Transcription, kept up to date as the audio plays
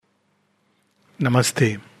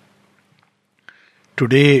Namaste.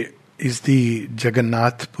 Today is the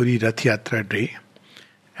Jagannath Puri Rath Yatra day,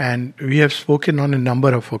 and we have spoken on a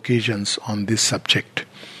number of occasions on this subject.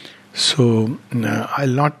 So I'll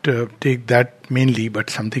not take that mainly, but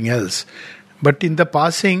something else. But in the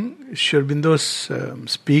passing, Sri Aurobindo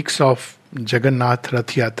speaks of Jagannath Rath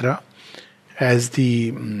Yatra as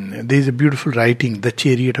there is a beautiful writing, The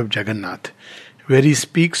Chariot of Jagannath, where he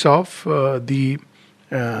speaks of the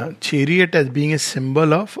chariot as being a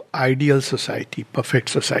symbol of ideal society, perfect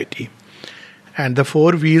society. And the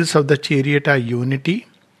four wheels of the chariot are unity,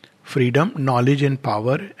 freedom, knowledge and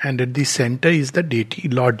power, and at the center is the deity,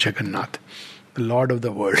 Lord Jagannath, the Lord of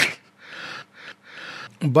the world.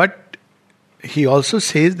 But he also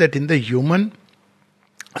says that in the human,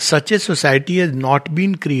 such a society has not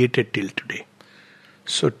been created till today.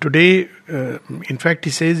 So today, in fact,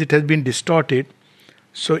 he says it has been distorted.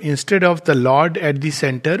 So instead of the Lord at the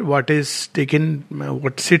center, what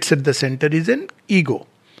sits at the center is an ego,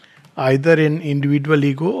 either an individual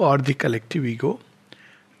ego or the collective ego.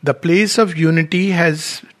 The place of unity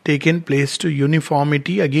has taken place to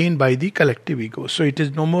uniformity again by the collective ego. So it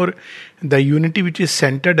is no more the unity which is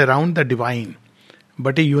centered around the divine,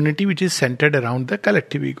 but a unity which is centered around the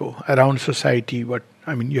collective ego, around society.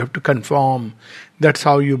 You have to conform. That's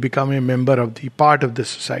how you become a member of the part of the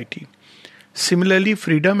society. Similarly,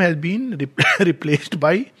 freedom has been replaced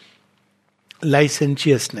by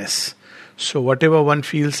licentiousness. So whatever one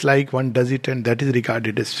feels like, one does it, and that is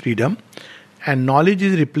regarded as freedom. And knowledge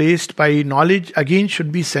is replaced by knowledge, again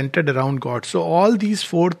should be centered around God. So all these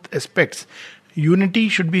four aspects, unity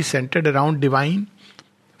should be centered around divine,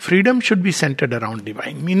 freedom should be centered around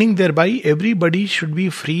divine, meaning thereby everybody should be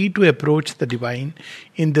free to approach the divine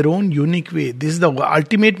in their own unique way. This is the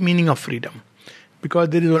ultimate meaning of freedom. Because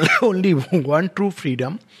there is only one true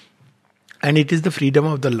freedom, and it is the freedom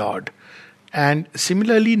of the Lord. And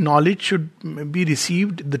similarly, knowledge should be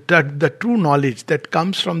received, the true knowledge that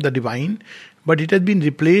comes from the divine, but it has been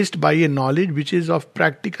replaced by a knowledge which is of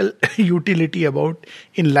practical utility about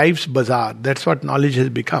in life's bazaar. That's what knowledge has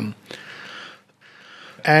become.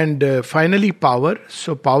 And finally, power.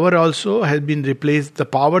 So power also has been replaced, the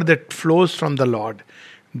power that flows from the Lord.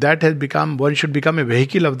 That has become, one should become a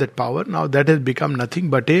vehicle of that power. Now that has become nothing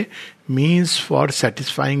but a means for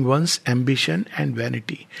satisfying one's ambition and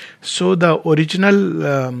vanity. So the original,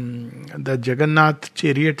 the Jagannath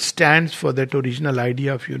chariot stands for that original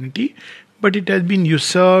idea of unity, but it has been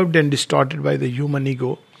usurped and distorted by the human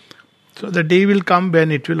ego. So the day will come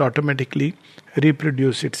when it will automatically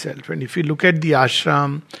reproduce itself. And if you look at the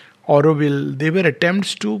ashram, Auroville, they were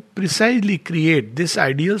attempts to precisely create this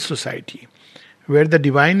ideal society, where the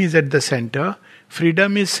divine is at the center,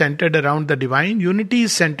 freedom is centered around the divine, unity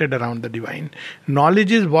is centered around the divine.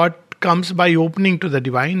 Knowledge is what comes by opening to the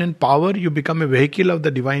divine, and power, you become a vehicle of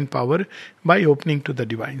the divine power by opening to the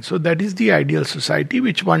divine. So that is the ideal society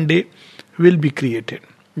which one day will be created.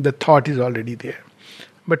 The thought is already there.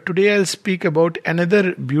 But today I'll speak about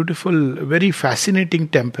another beautiful, very fascinating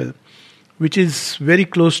temple, which is very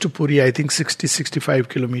close to Puri, I think 60-65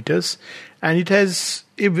 kilometers. And it has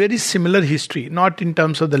a very similar history, not in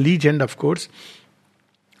terms of the legend, of course.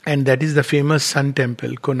 And that is the famous Sun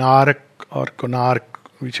Temple, Konark or Konark,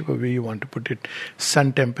 whichever way you want to put it.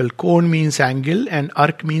 Sun Temple. Kon means angle and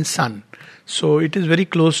Ark means sun. So it is very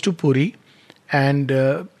close to Puri. And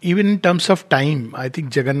even in terms of time, I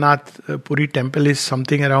think Jagannath Puri Temple is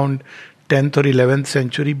something around 10th or 11th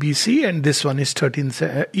century BC, and this one is 13th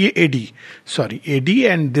AD,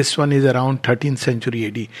 and this one is around 13th century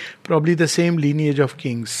AD. Probably the same lineage of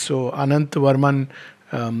kings. So Anant Varman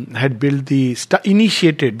had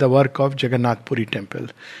initiated the work of Jagannath Puri Temple,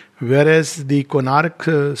 whereas the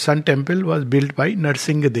Konark Sun Temple was built by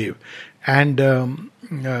Narsingha Dev, and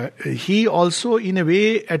he also in a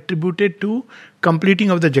way attributed to completing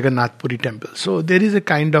of the Jagannath Puri Temple. So there is a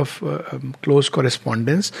kind of close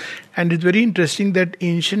correspondence, and it's very interesting that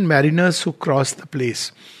ancient mariners who crossed the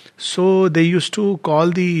place, so they used to call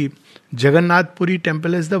the Jagannath Puri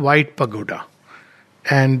Temple as the White Pagoda,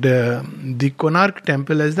 and the Konark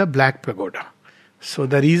Temple as the Black Pagoda. So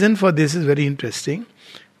the reason for this is very interesting.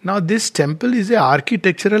 Now this temple is an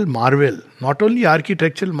architectural marvel. Not only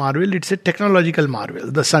architectural marvel, it's a technological marvel,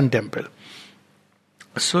 the Sun Temple.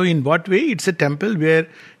 So in what way? It's a temple where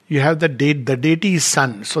you have the deity is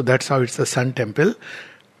sun. So that's how it's the Sun Temple.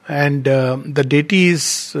 And the deity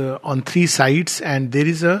is on three sides, and there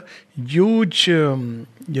is a huge,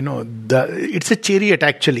 it's a chariot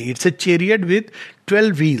actually. It's a chariot with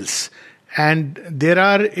 12 wheels. And there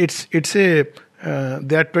are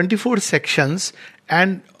 24 sections,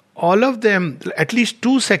 and all of them, at least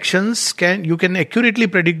two sections, you can accurately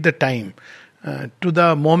predict the time. to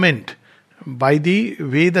the moment by the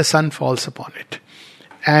way the sun falls upon it.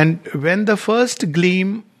 And when the first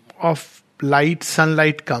gleam of light,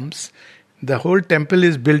 sunlight comes, the whole temple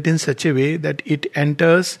is built in such a way that it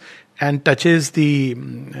enters and touches the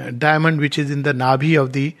diamond which is in the nabhi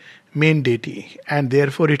of the main deity, and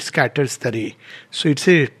therefore it scatters the ray. So it's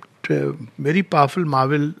a very powerful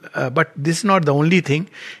marvel, but this is not the only thing.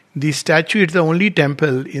 The statue is the only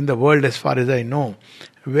temple in the world, as far as I know,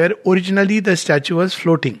 where originally the statue was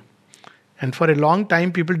floating. And for a long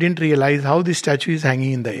time, people didn't realize how the statue is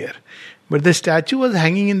hanging in the air. But the statue was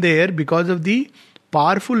hanging in the air because of the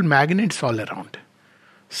powerful magnets all around.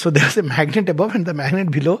 So there's a magnet above and the magnet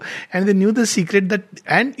below, and they knew the secret that,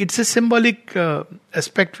 and it's a symbolic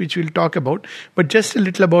aspect which we'll talk about, but just a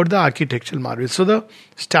little about the architectural marvel. So the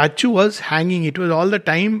statue was hanging, it was all the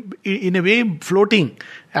time in a way floating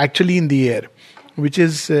actually in the air, which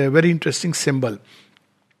is a very interesting symbol.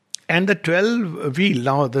 And the 12 wheel,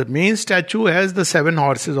 now the main statue has the 7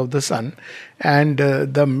 horses of the sun, and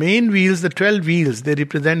the main wheels, the 12 wheels, they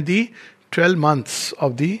represent the 12 months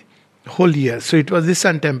of the whole year. So it was the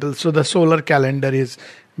sun temple. So the solar calendar is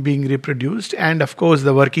being reproduced, and of course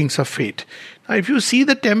the workings of fate. Now if you see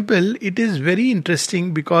the temple, it is very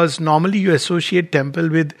interesting because normally you associate temple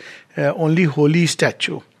with only holy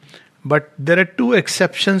statue. But there are 2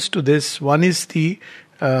 exceptions to this. One is the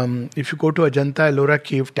if you go to Ajanta Ellora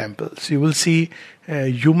cave temples, you will see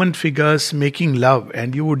human figures making love,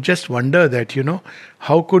 and you would just wonder that,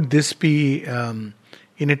 how could this be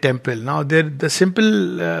in a temple? Now, the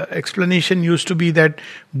simple explanation used to be that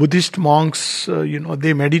Buddhist monks,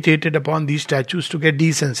 they meditated upon these statues to get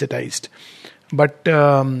desensitized. But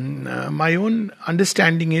my own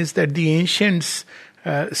understanding is that the ancients,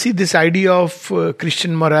 see, this idea of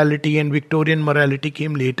Christian morality and Victorian morality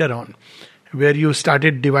came later on, where you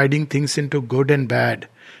started dividing things into good and bad.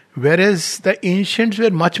 Whereas the ancients were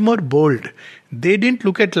much more bold. They didn't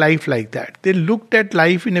look at life like that. They looked at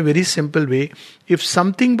life in a very simple way. If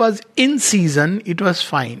something was in season, it was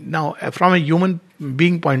fine. Now, from a human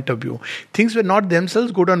being point of view, things were not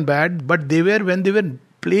themselves good or bad, but they were, when they were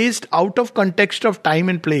placed out of context of time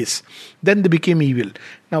and place, then they became evil.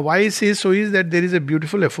 Now, why I say so is that there is a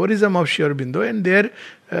beautiful aphorism of Sri Aurobindo, and there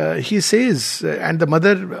he says, and the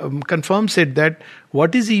mother confirms it, that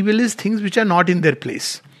what is evil is things which are not in their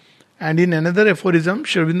place. And in another aphorism,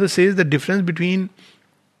 Sri Aurobindo says the difference between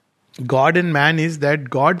God and man is that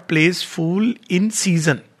God plays fool in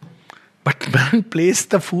season, but man plays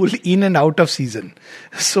the fool in and out of season.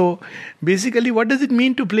 So basically, what does it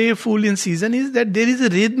mean to play a fool in season is that there is a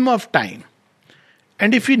rhythm of time.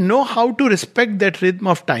 And if we know how to respect that rhythm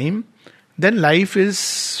of time, then life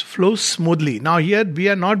flows smoothly. Now here we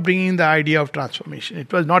are not bringing the idea of transformation.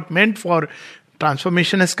 It was not meant for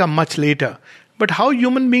transformation, has come much later. But how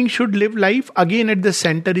human beings should live life, again at the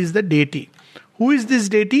center is the deity. Who is this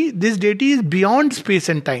deity? This deity is beyond space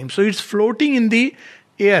and time. So it's floating in the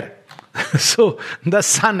air. So the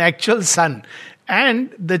sun, actual sun.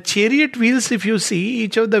 And the chariot wheels, if you see,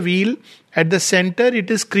 each of the wheel, at the center it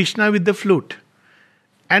is Krishna with the flute.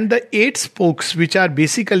 And the 8 spokes, which are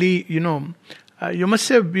basically, we must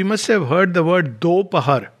have heard the word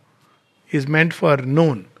dopahar is meant for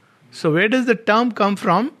noon. So where does the term come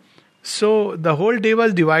from? So the whole day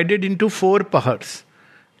was divided into 4 pahars.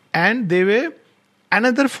 And there were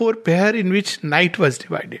another 4 pahar in which night was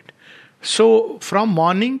divided. So from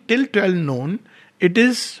morning till 12 noon, it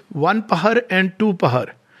is 1 pahar and 2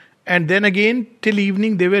 pahar. And then again till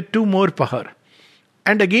evening there were 2 more pahar.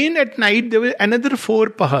 And again at night there were another 4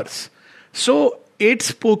 pahars. So 8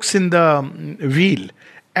 spokes in the wheel.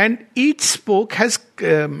 And each spoke has,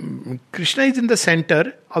 Krishna is in the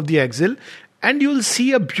center of the axle. And you will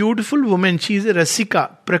see a beautiful woman. She is a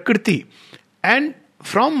Rasika, Prakriti. And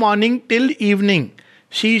from morning till evening,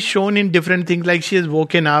 she is shown in different things, like she has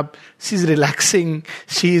woken up, she is relaxing,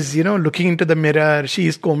 she is, looking into the mirror, she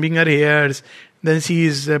is combing her hairs, then she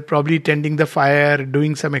is probably tending the fire,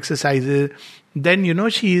 doing some exercises. Then,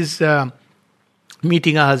 she is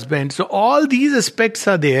meeting her husband. So all these aspects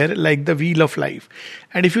are there, like the wheel of life.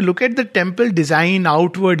 And if you look at the temple design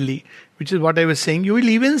outwardly, which is what I was saying, you will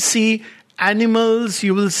even see animals,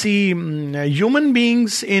 you will see human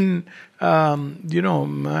beings in,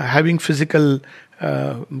 having physical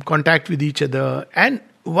contact with each other. And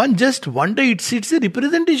one just wonder, it's a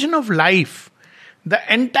representation of life. The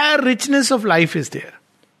entire richness of life is there.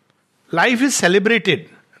 Life is celebrated.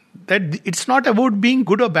 That it's not about being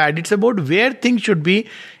good or bad. It's about where things should be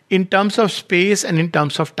in terms of space and in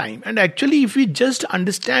terms of time. And actually, if we just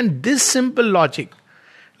understand this simple logic,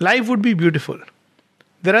 life would be beautiful.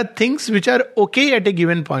 There are things which are okay at a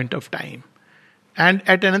given point of time. And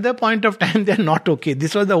at another point of time, they are not okay.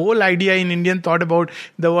 This was the whole idea in Indian thought about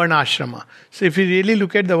the Varnashrama. So if you really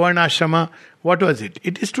look at the Varnashrama, what was it?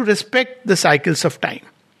 It is to respect the cycles of time.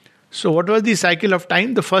 So what was the cycle of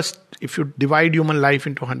time? The first, if you divide human life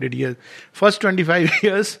into 100 years, first 25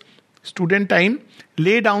 years, student time,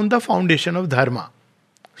 lay down the foundation of dharma.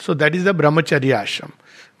 So that is the Brahmacharya ashram.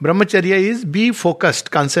 Brahmacharya is be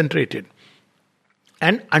focused, concentrated.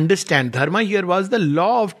 And understand, dharma here was the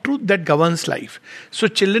law of truth that governs life. So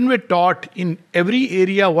children were taught in every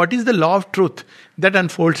area what is the law of truth that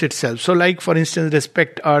unfolds itself. So like for instance,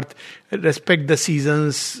 respect earth, respect the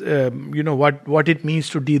seasons, what it means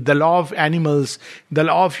to do, the law of animals, the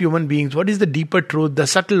law of human beings, what is the deeper truth, the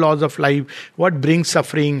subtle laws of life, what brings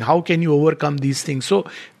suffering, how can you overcome these things. So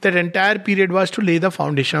that entire period was to lay the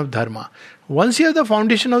foundation of dharma. Once you have the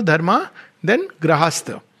foundation of dharma, then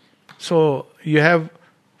grahastha. So you have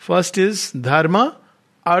first is dharma,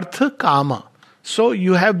 artha, kama. So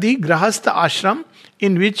you have the grahastha ashram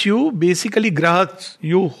in which you basically grahas,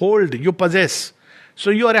 you hold, you possess. So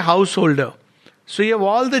you are a householder. So you have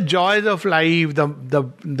all the joys of life,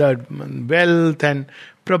 the wealth and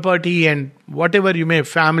property and whatever you may have,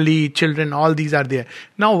 family, children, all these are there.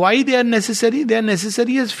 Now why they are necessary? They are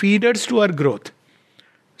necessary as feeders to our growth.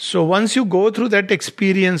 So once you go through that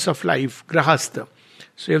experience of life, grahastha.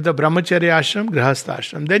 So you have the Brahmacharya ashram, Grahastha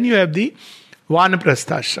ashram. Then you have the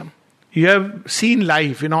Vanaprastha ashram. You have seen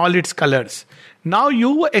life in all its colors. Now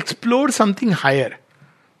you explore something higher.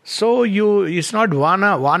 So it's not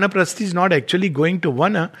Vanaprastha is not actually going to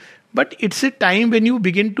Vana, but it's a time when you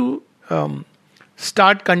begin to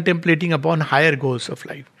start contemplating upon higher goals of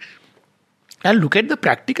life. And look at the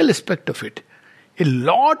practical aspect of it. A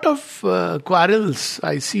lot of quarrels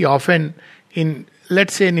I see often in,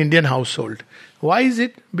 let's say, an Indian household. Why is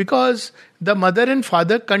it? Because the mother and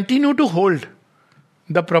father continue to hold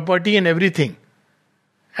the property and everything.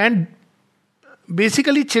 And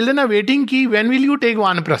basically children are waiting ki when will you take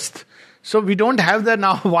Vanaprastha? So we don't have the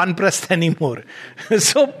now Vanaprastha anymore.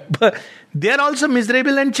 So they are also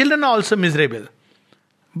miserable and children are also miserable.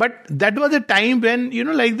 But that was a time when,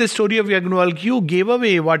 like the story of Yagnavalkya, you gave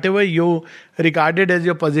away whatever you regarded as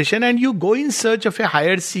your possession and you go in search of a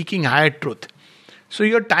higher seeking, higher truth. So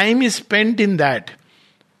your time is spent in that.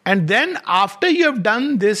 And then after you have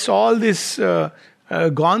done this, all this,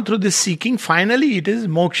 gone through this seeking, finally it is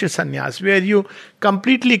moksha sannyas, where you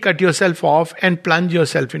completely cut yourself off and plunge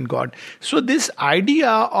yourself in God. So this idea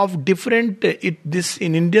of different, this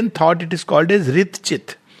in Indian thought it is called as Rit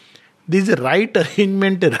Chit. This is a right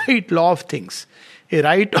arrangement, a right law of things, a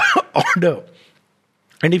right order.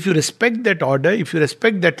 And if you respect that order, if you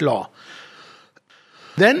respect that law,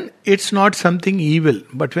 then it's not something evil.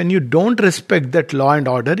 But when you don't respect that law and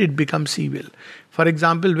order, it becomes evil. For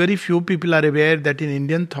example, very few people are aware that in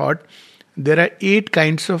Indian thought, there are 8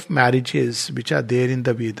 kinds of marriages which are there in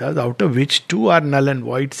the Vedas, out of which 2 are null and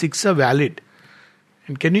void, 6 are valid.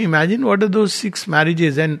 And can you imagine what are those 6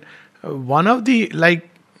 marriages? And one of the,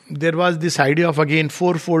 there was this idea of again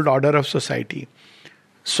fourfold order of society.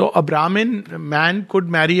 So a Brahmin man could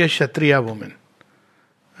marry a Kshatriya woman.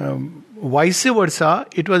 Vice versa,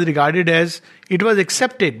 it was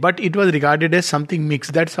accepted, but it was regarded as something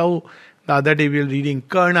mixed. That's how the other day we were reading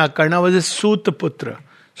Karna. Karna was a Sut Putra.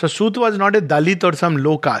 So Sut was not a Dalit or some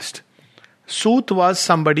low caste. Sut was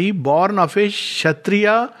somebody born of a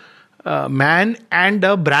Kshatriya man and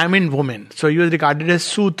a Brahmin woman. So he was regarded as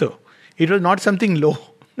Sut. It was not something low.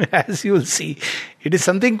 As you will see, it is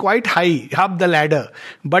something quite high up the ladder,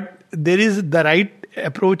 but there is the right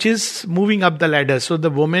approach is moving up the ladder, so the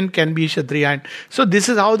woman can be Kshatriya. So this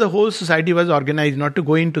is how the whole society was organized, not to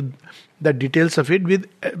go into the details of it, with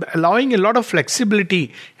allowing a lot of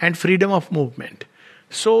flexibility and freedom of movement.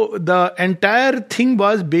 So the entire thing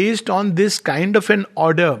was based on this kind of an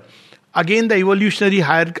order. Again, the evolutionary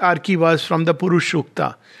hierarchy was from the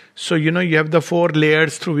Purushukta. So, you have the 4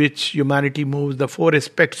 layers through which humanity moves, the 4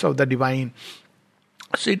 aspects of the divine.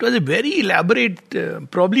 So it was a very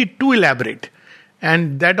elaborate, probably too elaborate.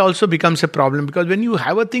 And that also becomes a problem, because when you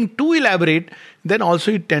have a thing too elaborate, then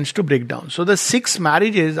also it tends to break down. So the 6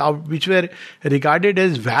 marriages which were regarded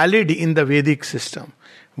as valid in the Vedic system,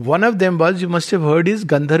 one of them was, you must have heard, is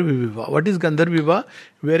Gandharva Vivaha. What is Gandharva Vivaha?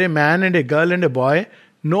 Where a man and a girl and a boy,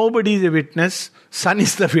 nobody is a witness, sun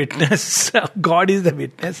is the witness, God is the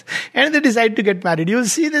witness, and they decide to get married. You will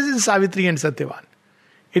see this in Savitri and Satyavan.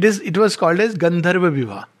 It was called as Gandharva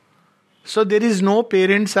Vivaha. So there is no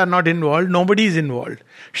parents are not involved, nobody is involved.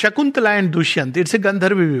 Shakuntala and Dushyant, it's a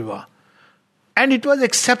Gandharva Vivaha. And it was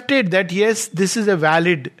accepted that yes, this is a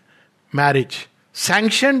valid marriage,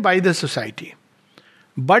 sanctioned by the society.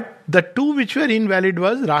 But the two which were invalid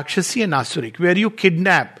was Rakshasi and Asurik, where you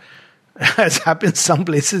kidnap, as happens some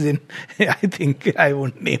places in, I think I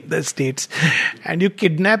won't name the states, and you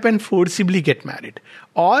kidnap and forcibly get married.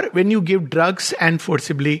 Or when you give drugs and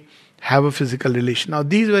forcibly have a physical relation. Now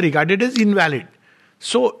these were regarded as invalid.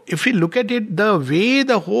 So if we look at it, the way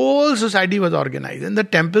the whole society was organized, and the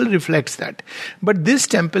temple reflects that. But this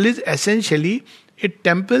temple is essentially a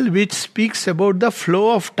temple which speaks about the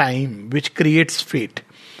flow of time, which creates fate.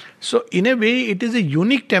 So in a way, it is a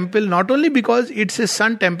unique temple, not only because it's a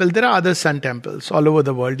sun temple. There are other sun temples all over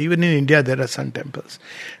the world. Even in India, there are sun temples.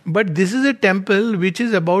 But this is a temple which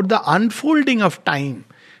is about the unfolding of time,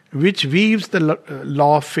 which weaves the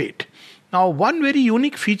law of fate. Now, one very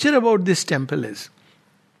unique feature about this temple is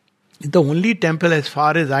the only temple, as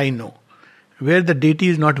far as I know, where the deity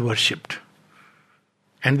is not worshipped.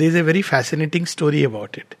 And there is a very fascinating story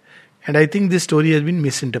about it. And I think this story has been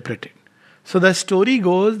misinterpreted. So the story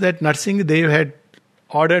goes that Narsingh Dev had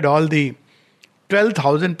ordered all the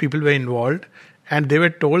 12,000 people were involved, and they were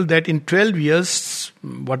told that in 12 years,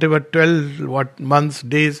 whatever 12 months,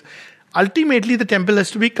 days, ultimately the temple has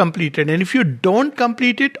to be completed. And if you don't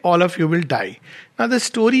complete it, all of you will die. Now the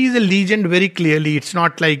story is a legend very clearly. It's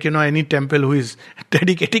not like, any temple who is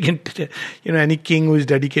dedicating it, any king who is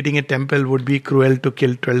dedicating a temple would be cruel to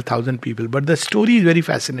kill 12,000 people. But the story is very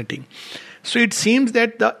fascinating. So it seems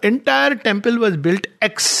that the entire temple was built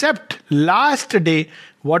except last day,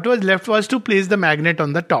 what was left was to place the magnet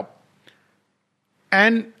on the top.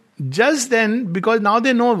 And just then, because now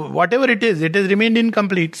they know whatever it has remained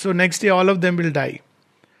incomplete. So next day all of them will die.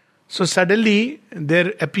 So suddenly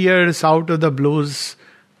there appears out of the blues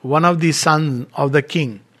one of the sons of the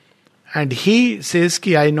king. And he says,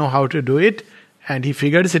 I know how to do it. And he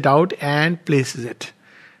figures it out and places it.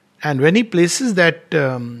 And when he places that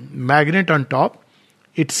magnet on top,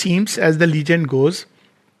 it seems, as the legend goes,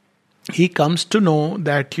 he comes to know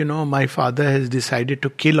that, my father has decided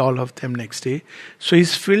to kill all of them next day. So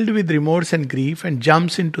he's filled with remorse and grief and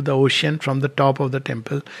jumps into the ocean from the top of the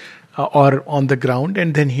temple or on the ground,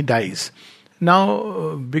 and then he dies.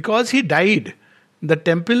 Now, because he died, the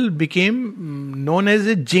temple became known as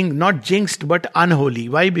not jinxed, but unholy.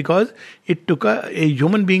 Why? Because it took a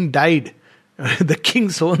human being died. The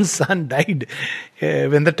king's own son died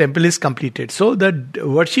when the temple is completed. So the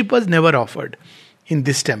worship was never offered in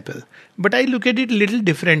this temple. But I look at it a little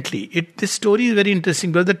differently. This story is very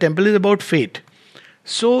interesting because the temple is about fate.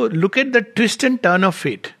 So look at the twist and turn of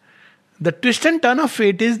fate. The twist and turn of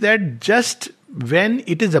fate is that just when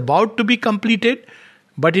it is about to be completed,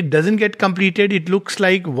 but it doesn't get completed, it looks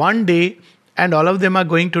like one day and all of them are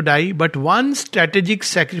going to die. But one strategic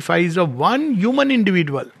sacrifice of one human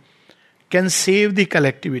individual can save the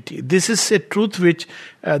collectivity. This is a truth which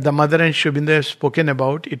the mother and Sri Aurobindo have spoken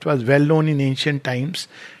about. It was well known in ancient times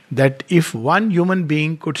that if one human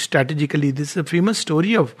being could strategically, this is a famous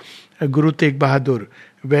story of Guru Tegh Bahadur,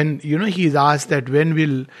 when he is asked that when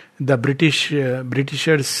will the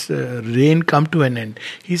Britishers' reign come to an end.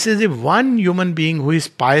 He says if one human being who is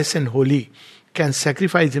pious and holy can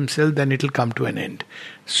sacrifice himself, then it will come to an end.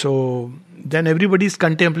 So then everybody is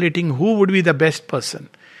contemplating who would be the best person.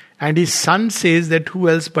 And his son says that who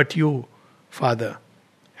else but you, father.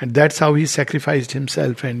 And that's how he sacrificed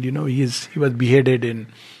himself. And he was beheaded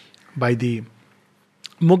by the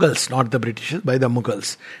Mughals, not the Britishers, by the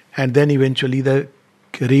Mughals. And then eventually the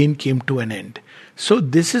reign came to an end. So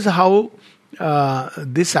this is how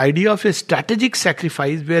this idea of a strategic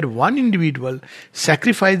sacrifice where one individual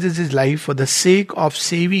sacrifices his life for the sake of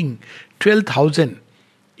saving 12,000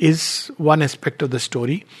 is one aspect of the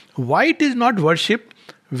story. Why it is not worshipped?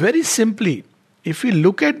 Very simply, if we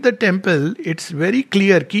look at the temple, it's very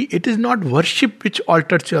clear that it is not worship which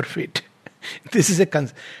alters your fate. This is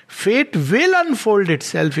fate will unfold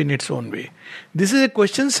itself in its own way. This is a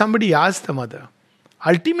question somebody asked the mother.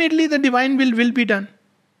 Ultimately, the divine will be done.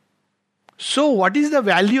 So, what is the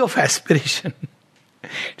value of aspiration?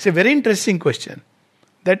 It's a very interesting question.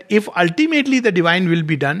 That if ultimately the divine will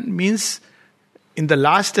be done, means in the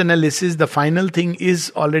last analysis, the final thing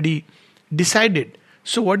is already decided.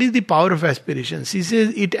 So what is the power of aspirations? He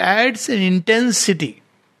says it adds an intensity.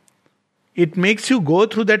 It makes you go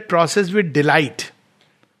through that process with delight.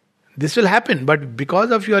 This will happen, but because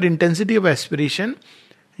of your intensity of aspiration,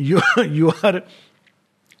 you are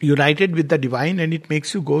united with the divine, and it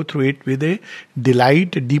makes you go through it with a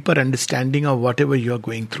delight, a deeper understanding of whatever you are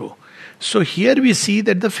going through. So here we see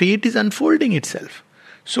that the fate is unfolding itself.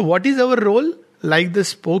 So what is our role? Like the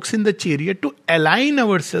spokes in the chariot, to align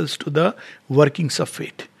ourselves to the workings of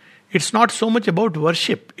fate. It's not so much about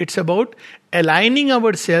worship, it's about aligning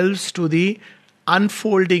ourselves to the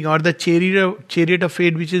unfolding, or the chariot of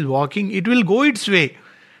fate which is walking, it will go its way,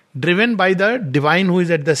 driven by the divine who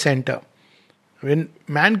is at the center. When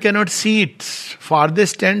man cannot see its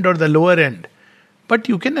farthest end or the lower end, but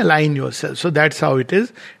you can align yourself. So that's how it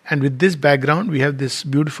is. And with this background, we have this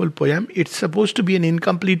beautiful poem. It's supposed to be an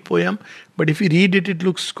incomplete poem, but if you read it, it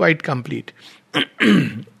looks quite complete.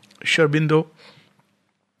 Sri Aurobindo.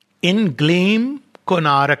 In gleam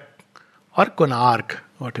Konark, or Konark,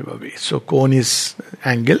 whatever way. So Kon is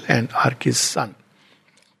angle and Ark is sun.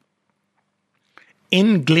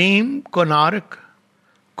 In gleam Konark,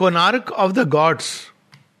 Konark of the gods.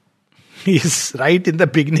 He is right in the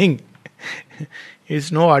beginning.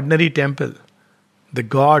 It's no ordinary temple. The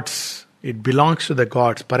gods, it belongs to the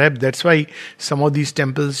gods. Perhaps that's why some of these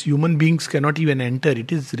temples, human beings cannot even enter.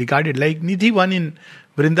 It is regarded like Nidhi Van in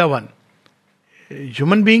Vrindavan.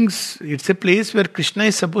 Human beings, it's a place where Krishna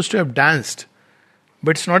is supposed to have danced.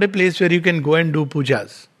 But it's not a place where you can go and do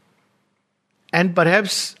pujas. And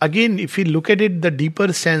perhaps, again, if you look at it, the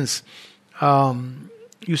deeper sense,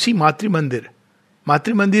 you see Matri Mandir.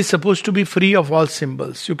 Matri Mandir is supposed to be free of all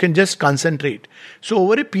symbols. You can just concentrate. So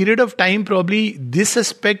over a period of time, probably this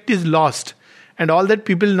aspect is lost. And all that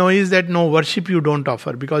people know is that no, worship you don't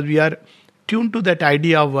offer, because we are tuned to that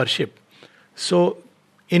idea of worship. So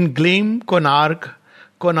in Gleam Konark,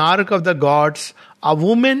 Konark of the gods, a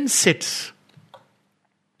woman sits.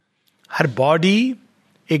 Her body,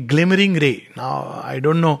 a glimmering ray. Now, I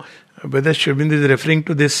don't know whether Sri Aurobindo is referring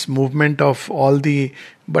to this movement of all the...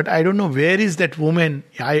 But I don't know, where is that woman?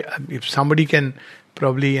 If somebody can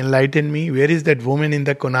probably enlighten me, where is that woman in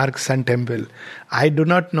the Konark Sun Temple? I do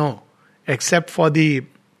not know, except for the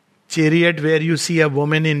chariot where you see a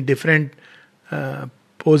woman in different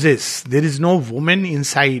poses. There is no woman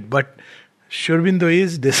inside, but Sri Aurobindo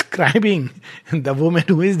is describing the woman.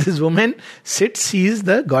 Who is this woman? Sits, she is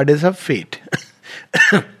the goddess of fate.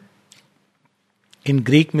 In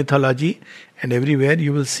Greek mythology and everywhere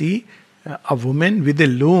you will see a woman with a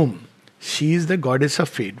loom. She is the goddess of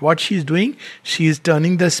fate. What she is doing? She is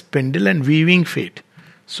turning the spindle and weaving fate.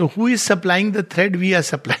 So who is supplying the thread? We are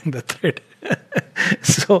supplying the thread.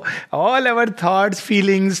 So all our thoughts,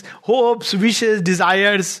 feelings, hopes, wishes,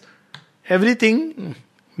 desires, everything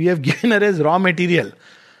we have given her as raw material.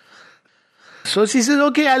 So she says,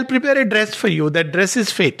 okay, I'll prepare a dress for you. That dress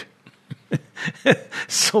is fate.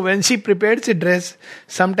 So when she prepares a dress,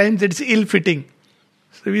 sometimes it's ill-fitting.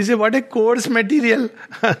 So we say, what a coarse material.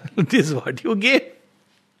 This is what you gave.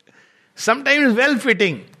 Sometimes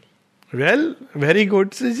well-fitting. Well, very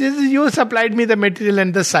good. So she says, you supplied me the material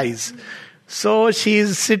and the size. So she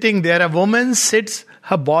is sitting there. A woman sits,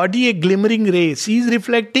 her body a glimmering ray. She is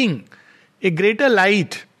reflecting a greater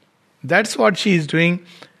light. That's what she is doing.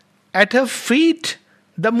 At her feet,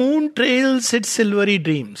 the moon trails its silvery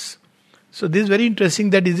dreams. So this is very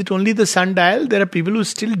interesting, that is it only the sundial? There are people who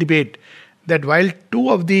still debate that while two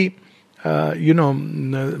of the,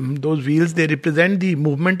 those wheels, they represent the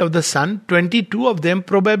movement of the sun, 22 of them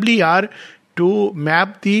probably are to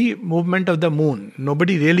map the movement of the moon.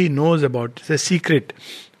 Nobody really knows about it. It's a secret.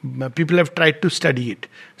 People have tried to study it.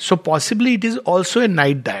 So possibly it is also a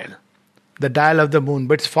night dial, the dial of the moon.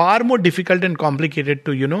 But it's far more difficult and complicated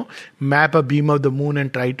to, map a beam of the moon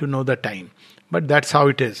and try to know the time. But that's how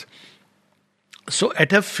it is. So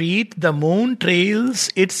at her feet, the moon trails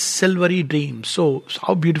its silvery dreams. So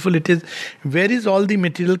how beautiful it is. Where is all the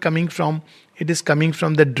material coming from? It is coming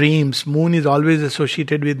from the dreams. Moon is always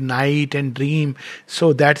associated with night and dream.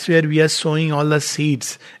 So that's where we are sowing all the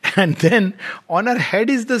seeds. And then on her head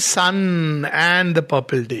is the sun and the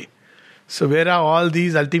purple day. So where are all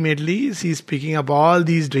these? Ultimately, she is picking up all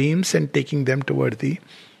these dreams and taking them toward the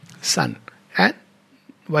sun. And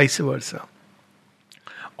vice versa.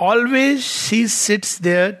 Always she sits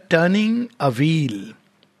there turning a wheel,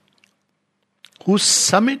 whose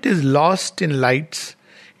summit is lost in lights,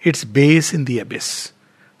 its base in the abyss.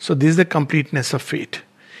 So this is the completeness of fate.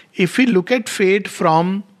 If we look at fate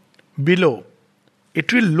from below,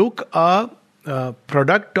 it will look a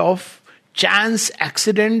product of chance,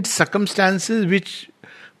 accident, circumstances which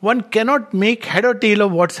one cannot make head or tail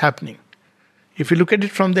of what's happening. If you look at it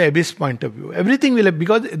from the abyss point of view, everything will have,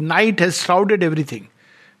 because night has shrouded everything.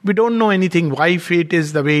 We don't know anything, why fate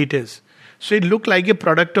is the way it is. So it looked like a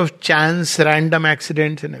product of chance, random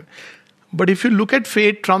accidents. But if you look at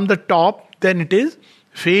fate from the top, then it is,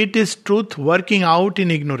 fate is truth working out in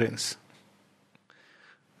ignorance.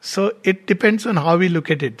 So it depends on how we look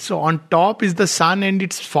at it. So on top is the sun and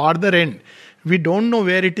its farther end. We don't know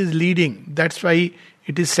where it is leading. That's why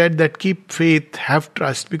it is said that keep faith, have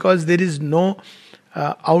trust, because there is no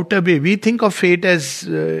outer way. We think of fate as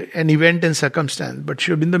an event and circumstance, but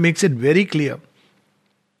Sri Aurobindo makes it very clear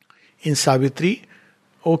in Savitri,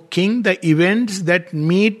 O king, the events that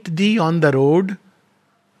meet thee on the road,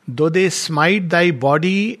 though they smite thy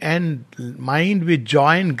body and mind with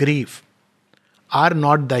joy and grief, are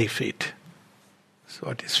not thy fate. So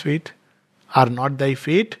what is fate? Are not thy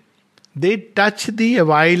fate. They touch thee a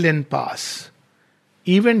while and pass.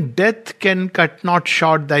 Even death can cut not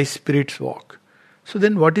short thy spirit's walk. So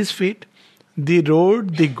then what is fate? The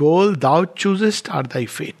road, the goal thou choosest are thy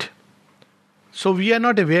fate. So we are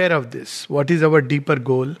not aware of this. What is our deeper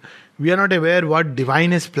goal? We are not aware what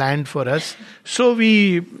divine has planned for us. So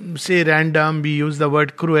we say random, we use the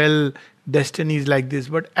word cruel, destinies like this.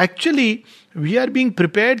 But actually, we are being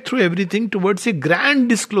prepared through everything towards a grand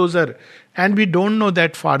disclosure. And we don't know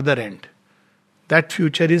that farther end. That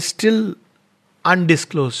future is still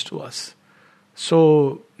undisclosed to us.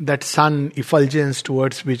 So that sun effulgence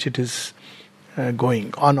towards which it is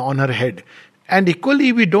going on her head. And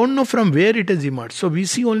equally, we don't know from where it has emerged. So we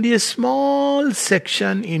see only a small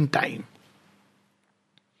section in time.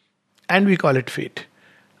 And we call it fate.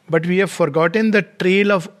 But we have forgotten the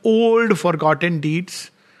trail of old forgotten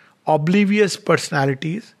deeds, oblivious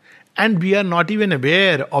personalities, and we are not even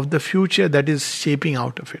aware of the future that is shaping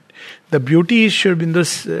out of it. The beauty Sri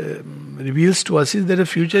Aurobindo reveals to us is that the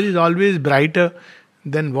future is always brighter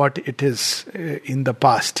than what it is in the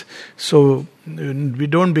past. So we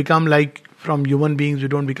don't become like from human beings, we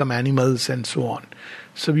don't become animals and so on.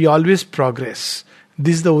 So we always progress.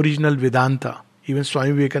 This is the original Vedanta. Even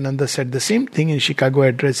Swami Vivekananda said the same thing in Chicago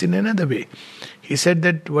Address in another way. He said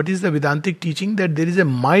that what is the Vedantic teaching? That there is a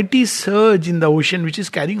mighty surge in the ocean which is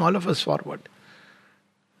carrying all of us forward.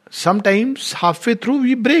 Sometimes halfway through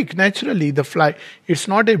we break naturally. The fly, it's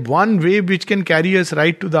not a one wave which can carry us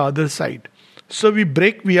right to the other side. So we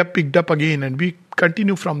break, we are picked up again and we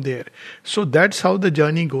continue from there. So that's how the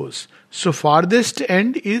journey goes. So farthest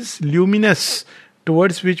end is luminous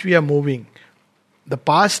towards which we are moving. The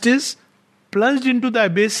past is plunged into the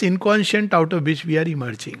abyss, inconscient, out of which we are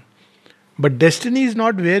emerging. But destiny is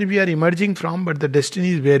not where we are emerging from, but the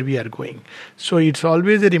destiny is where we are going. So it's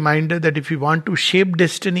always a reminder that if you want to shape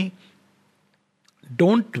destiny,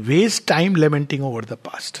 don't waste time lamenting over the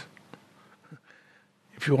past.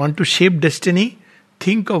 If you want to shape destiny,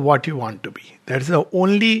 think of what you want to be. That's the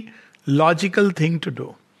only logical thing to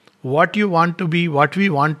do. What you want to be, what we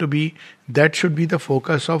want to be, that should be the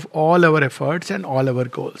focus of all our efforts and all our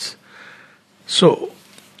goals. So,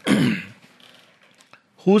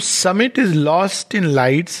 whose summit is lost in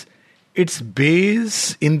lights, its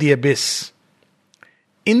base in the abyss.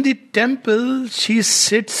 In the temple she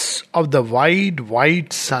sits of the wide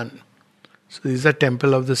white sun. So this is the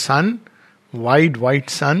temple of the sun, wide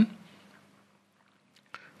white sun,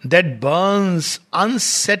 that burns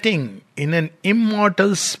unsetting in an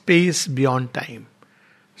immortal space beyond time.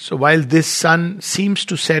 So while this sun seems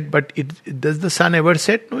to set, but does the sun ever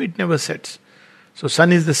set? No, it never sets. So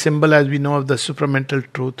sun is the symbol, as we know, of the supramental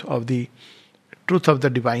truth of the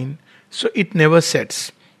divine. So it never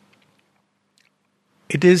sets.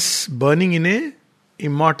 It is burning in a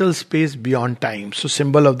immortal space beyond time. So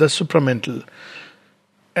symbol of the supramental.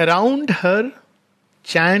 Around her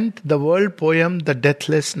chant the world poem, the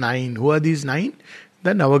deathless nine. Who are these nine?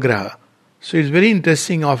 The Navagraha. So it's very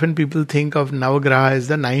interesting. Often people think of Navagraha as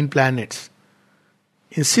the 9 planets.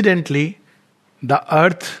 Incidentally, the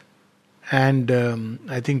Earth and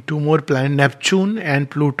I think 2 more planets, Neptune and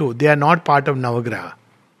Pluto, they are not part of Navagraha.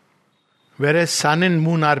 Whereas Sun and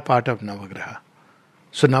Moon are part of Navagraha.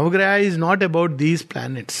 So Navagraha is not about these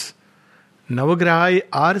planets. Navagraha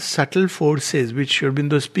are subtle forces which Sri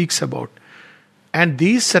Aurobindo speaks about. And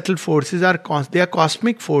these subtle forces are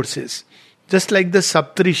cosmic forces. Just like the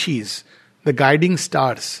Saptarishis, the guiding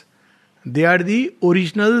stars. They are the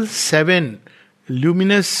original 7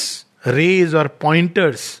 luminous rays or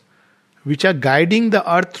pointers which are guiding the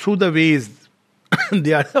earth through the ways.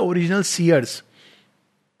 They are the original seers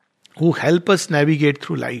who help us navigate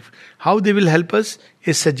through life. How they will help us?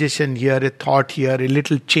 A suggestion here, a thought here, a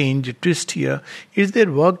little change, a twist here. It's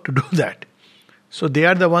their work to do that. So they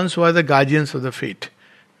are the ones who are the guardians of the fate.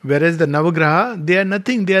 Whereas the Navagraha, they are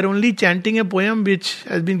nothing. They are only chanting a poem which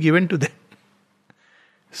has been given to them.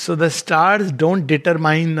 So the stars don't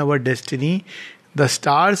determine our destiny. The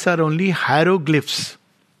stars are only hieroglyphs.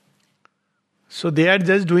 So they are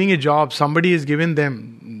just doing a job. Somebody has given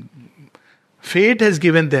them. Fate has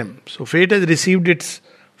given them. So fate has received it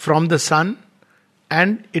from the sun.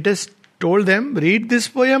 And it has told them, read this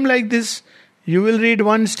poem like this. You will read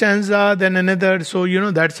one stanza, then another. So,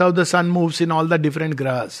 that's how the sun moves in all the different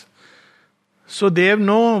grahas. So they have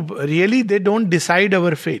really they don't decide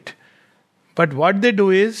our fate. But what they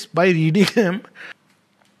do is, by reading them,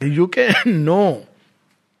 you can know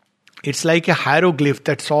It's like a hieroglyph,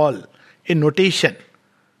 that's all. A notation,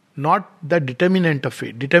 not the determinant of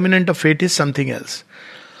fate. Determinant of fate is something else.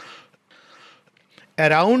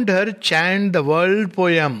 Around her chant the world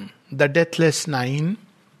poem, the deathless nine,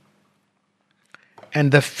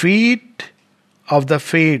 and the feet of the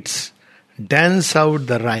fates dance out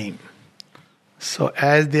the rhyme. So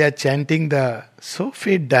as they are chanting so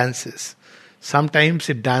fate dances. Sometimes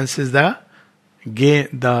it dances the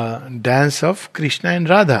dance of Krishna and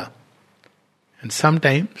Radha. And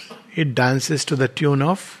sometimes it dances to the tune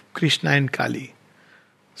of Krishna and Kali.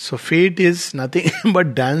 So fate is nothing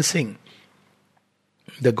but dancing.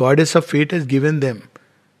 The goddess of fate has given them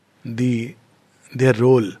their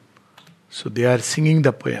role. So they are singing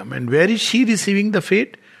the poem. And where is she receiving the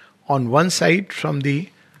fate? On one side from the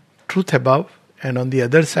truth above, and on the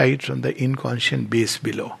other side from the inconscient base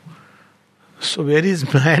below. So where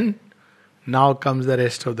is man? Now comes the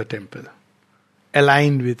rest of the temple.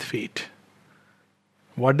 Aligned with fate.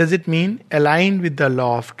 What does it mean? Aligned with the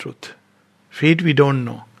law of truth. Fate we don't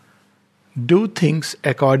know. Do things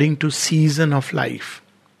according to season of life.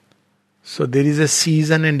 So there is a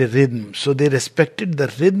season and a rhythm. So they respected the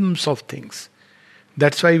rhythms of things.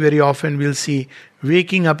 That's why very often we'll see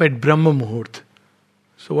waking up at Brahma Muhurt.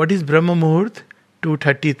 So what is Brahma Muhurt?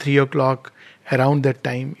 2:30, 3 o'clock, around that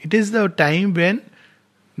time. It is the time when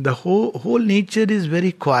the whole nature is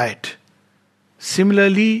very quiet.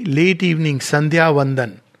 Similarly, late evening, Sandhya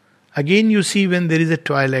Vandan. Again you see when there is a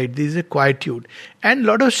twilight, there is a quietude. And a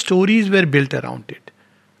lot of stories were built around it.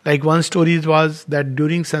 Like one story was that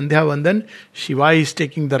during Sandhya Vandan, Shiva is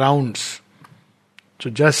taking the rounds.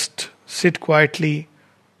 So just sit quietly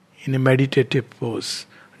in a meditative pose.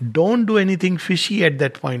 Don't do anything fishy at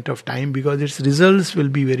that point of time because its results will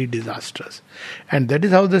be very disastrous. And that is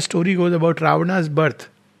how the story goes about Ravana's birth.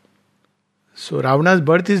 So Ravana's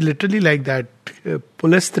birth is literally like that.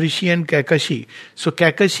 Pulastrishi and Kakashi. So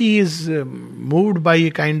Kakashi is moved by a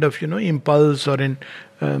kind of impulse or an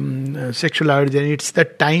sexual urge, and it's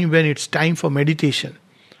that time when it's time for meditation.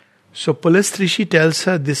 So Pulastrishi tells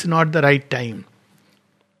her this is not the right time.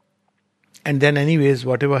 And then anyways,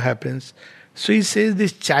 whatever happens. So he says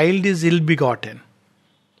this child is ill-begotten.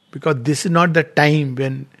 Because this is not the time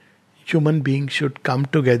when human beings should come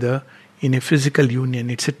together in a physical union.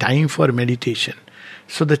 It's a time for meditation.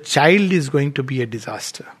 So the child is going to be a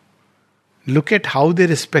disaster. Look at how they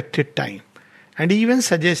respected time. And he even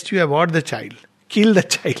suggests you abort the child. Kill the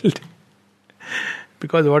child.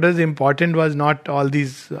 Because what was important was not all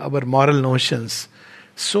these our moral notions.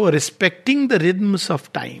 So respecting the rhythms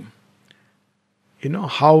of time.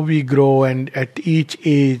 How we grow, and at each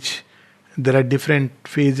age there are different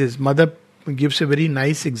phases. Mother gives a very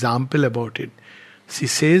nice example about it. She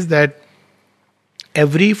says that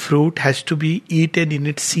every fruit has to be eaten in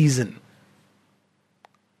its season.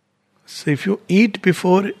 So if you eat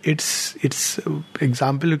before its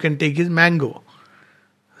example you can take is mango.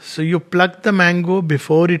 So you pluck the mango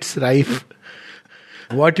before it's ripe.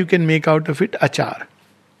 What you can make out of it? Achar,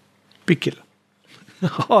 pickle.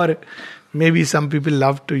 Or maybe some people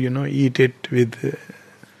love to, eat it with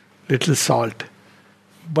little salt.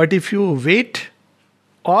 But if you wait,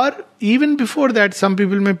 or even before that, some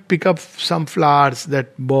people may pick up some flowers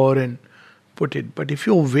that bore and put it. But if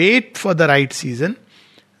you wait for the right season,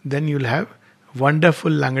 then you'll have wonderful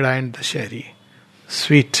langda and dasheri,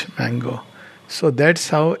 sweet mango. So that's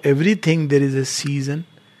how everything there is a season.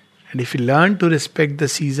 And if you learn to respect the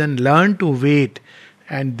season, learn to wait.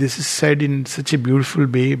 And this is said in such a beautiful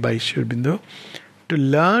way by Sri Aurobindo. To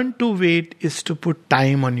learn to wait is to put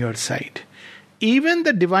time on your side. Even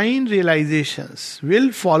the divine realizations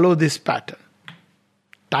will follow this pattern.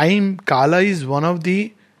 Time, Kala is one of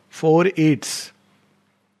the 4 aids.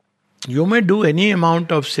 You may do any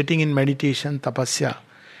amount of sitting in meditation, tapasya,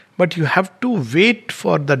 but you have to wait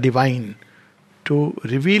for the divine to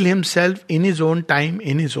reveal himself in his own time,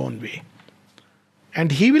 in his own way.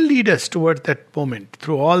 And he will lead us towards that moment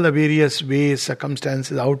through all the various ways,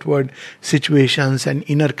 circumstances, outward situations and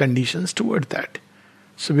inner conditions toward that.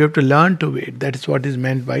 So we have to learn to wait. That is what is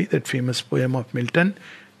meant by that famous poem of Milton.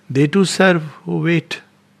 They too serve who wait.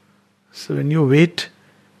 So when you wait,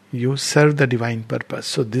 you serve the divine purpose.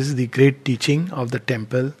 So this is the great teaching of the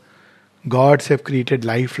temple. Gods have created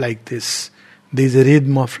life like this. There is a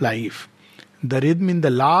rhythm of life. The rhythm in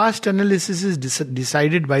the last analysis is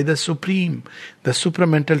decided by the supreme, the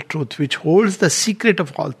supramental truth, which holds the secret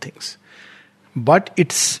of all things. But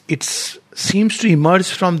it seems to emerge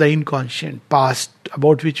from the inconscient past,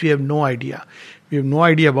 about which we have no idea. We have no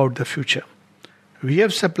idea about the future. We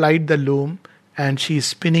have supplied the loom, and she is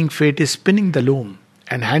spinning, fate is spinning the loom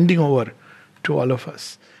and handing over to all of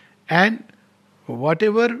us. And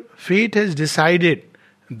Whatever fate has decided,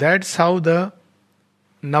 that's how the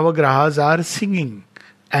Navagrahas are singing,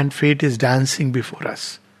 and fate is dancing before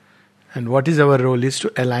us. And what is our role is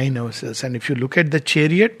to align ourselves. And if you look at the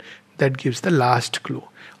chariot, that gives the last clue.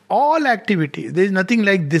 All activity, there is nothing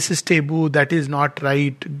like this is taboo, that is not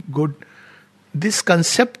right, good. This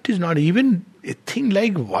concept is not even a thing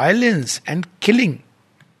like violence and killing.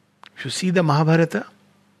 If you see the Mahabharata,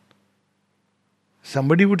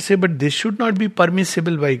 somebody would say, but this should not be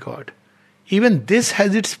permissible by God. Even this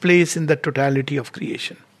has its place in the totality of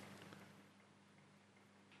creation.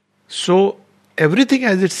 So, everything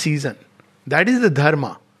has its season. That is the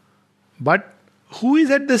dharma. But who is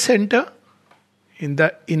at the center?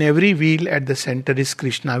 In every wheel at the center is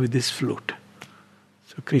Krishna with his flute.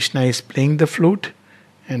 So Krishna is playing the flute,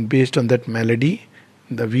 and based on that melody,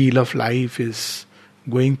 the wheel of life is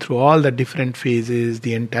going through all the different phases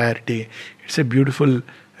the entire day. It's a beautiful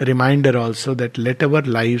reminder also that let our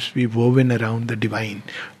lives be woven around the divine.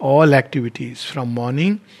 All activities from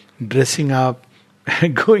morning, dressing up,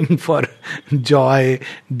 going for joy,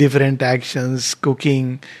 different actions,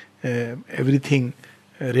 cooking, everything,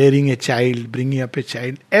 rearing a child, bringing up a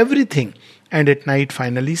child, everything. And at night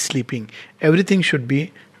finally sleeping. Everything should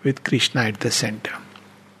be with Krishna at the center.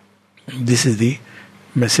 This is the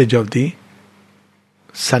message of the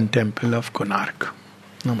Sun Temple of Konark.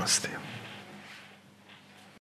 Namaste.